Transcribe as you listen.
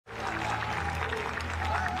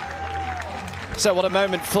So what a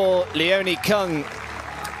moment for Leonie Qiang,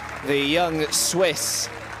 the young Swiss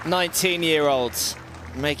 19-year-old,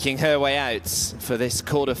 making her way out for this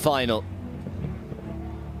quarter-final.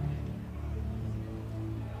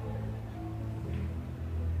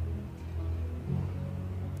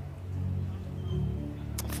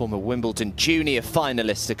 Former Wimbledon junior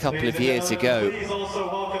finalist a couple of years ago. Please also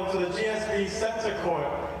welcome to the GSB Center Court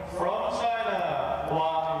from China,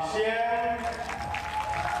 Wang Qiang.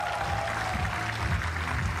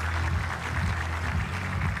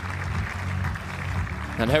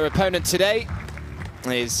 And her opponent today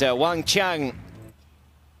is Wang Qiang.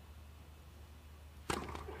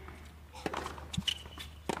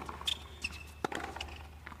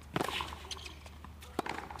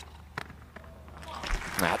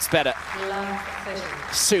 That's better.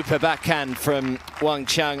 Super backhand from Wang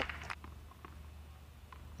Qiang.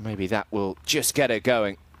 Maybe that will just get her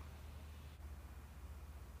going.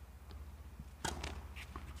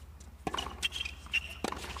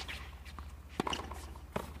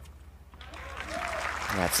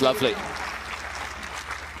 That's lovely.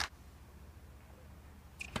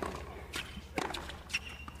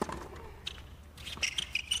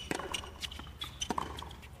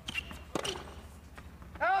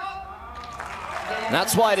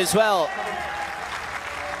 That's wide as well.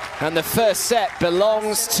 And the first set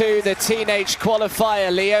belongs to the teenage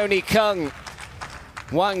qualifier, Leonie Qiang.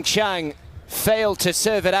 Wang Qiang failed to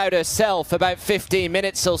serve it out herself about 15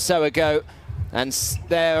 minutes or so ago. And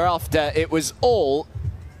thereafter, it was all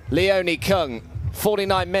Leonie Qiang.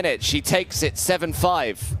 49 minutes, she takes it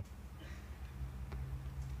 7-5.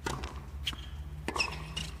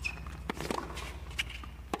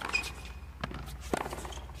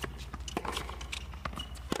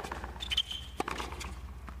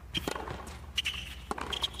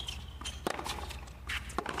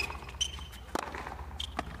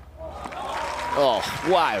 Oh,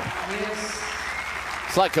 wow. Yes.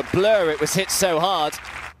 It's like a blur, it was hit so hard.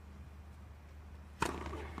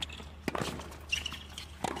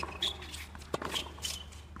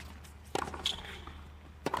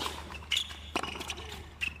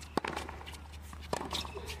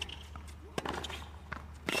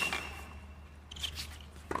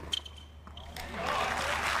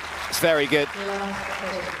 It's very good.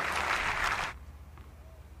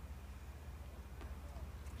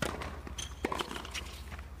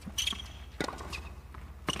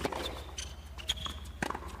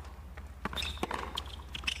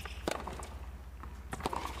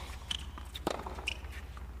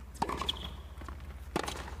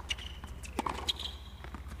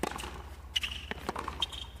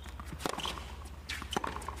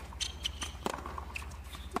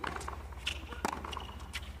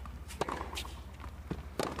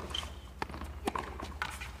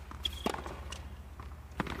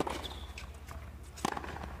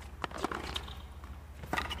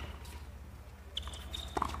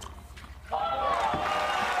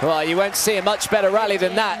 Well, you won't see a much better rally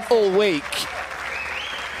than that all week.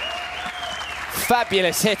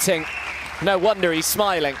 Fabulous hitting. No wonder he's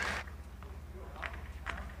smiling.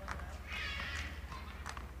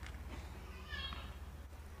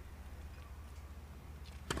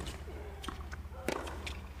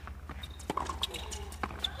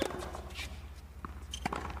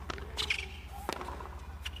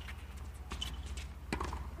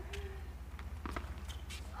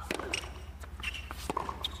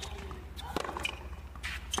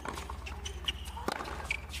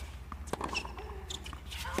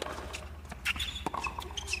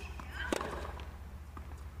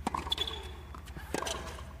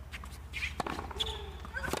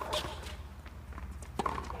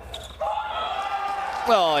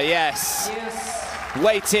 Oh, yes.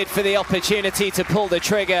 Waited for the opportunity to pull the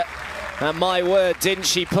trigger. And my word, didn't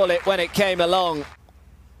she pull it when it came along.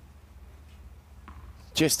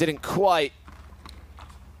 Just didn't quite.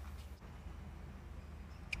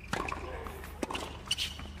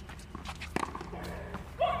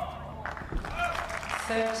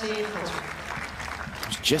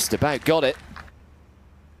 Just about got it.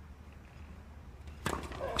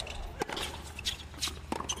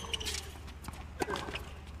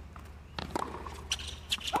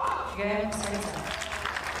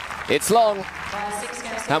 It's long,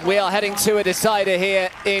 and we are heading to a decider here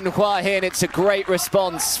in Hua Hin. It's a great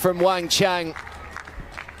response from Wang Qiang,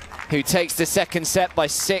 who takes the second set by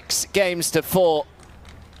 6 games to 4.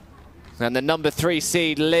 And the number 3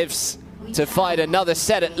 seed lives to fight another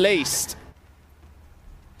set at least.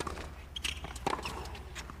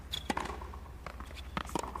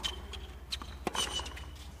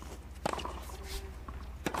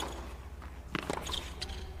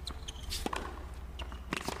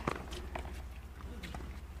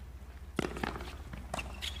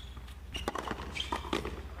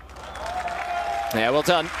 Yeah, well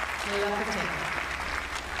done.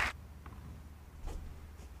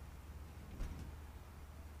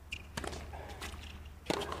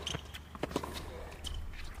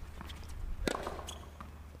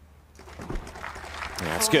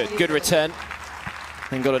 That's good. Good return.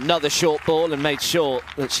 Then got another short ball and made sure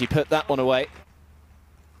that she put that one away.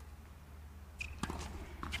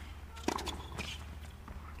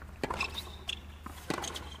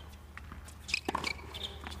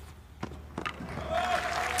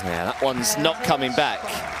 Yeah, that one's not coming back.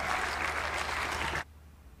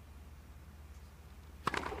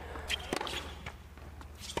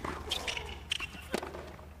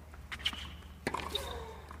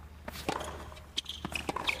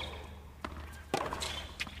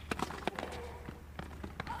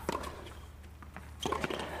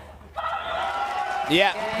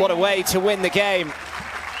 Yeah, what a way to win the game.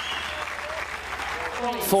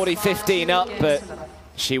 40-15 up, but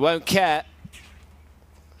she won't care.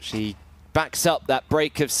 She backs up that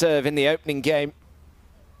break of serve in the opening game.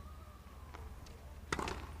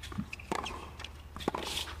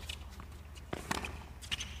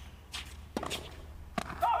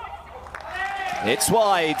 It's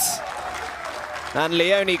wide. And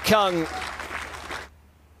Leonie Qiang .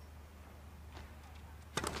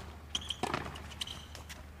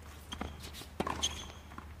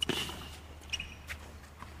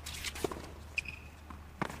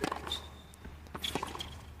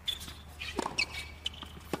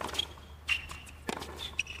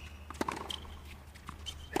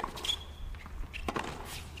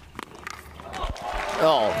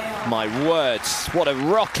 Oh, my words. What a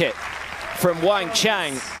rocket from Wang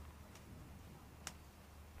Qiang.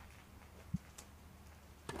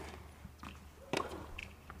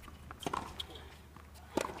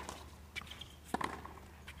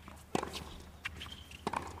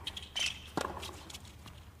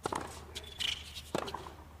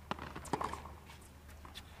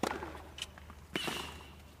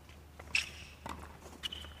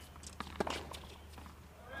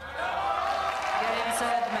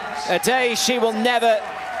 A day she will never,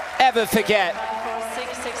 ever forget.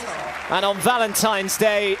 And on Valentine's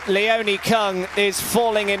Day, Leonie Qiang is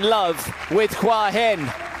falling in love with Hua Hin.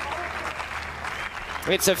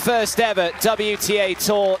 It's a first ever WTA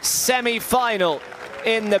Tour semi-final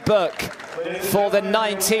in the book for the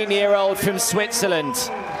 19-year-old from Switzerland,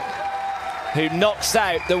 who knocks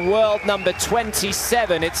out the world number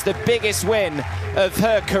 27. It's the biggest win of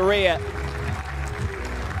her career.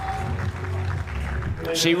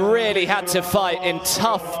 She really had to fight in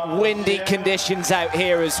tough, windy conditions out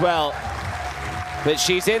here as well. But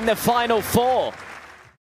she's in the final four.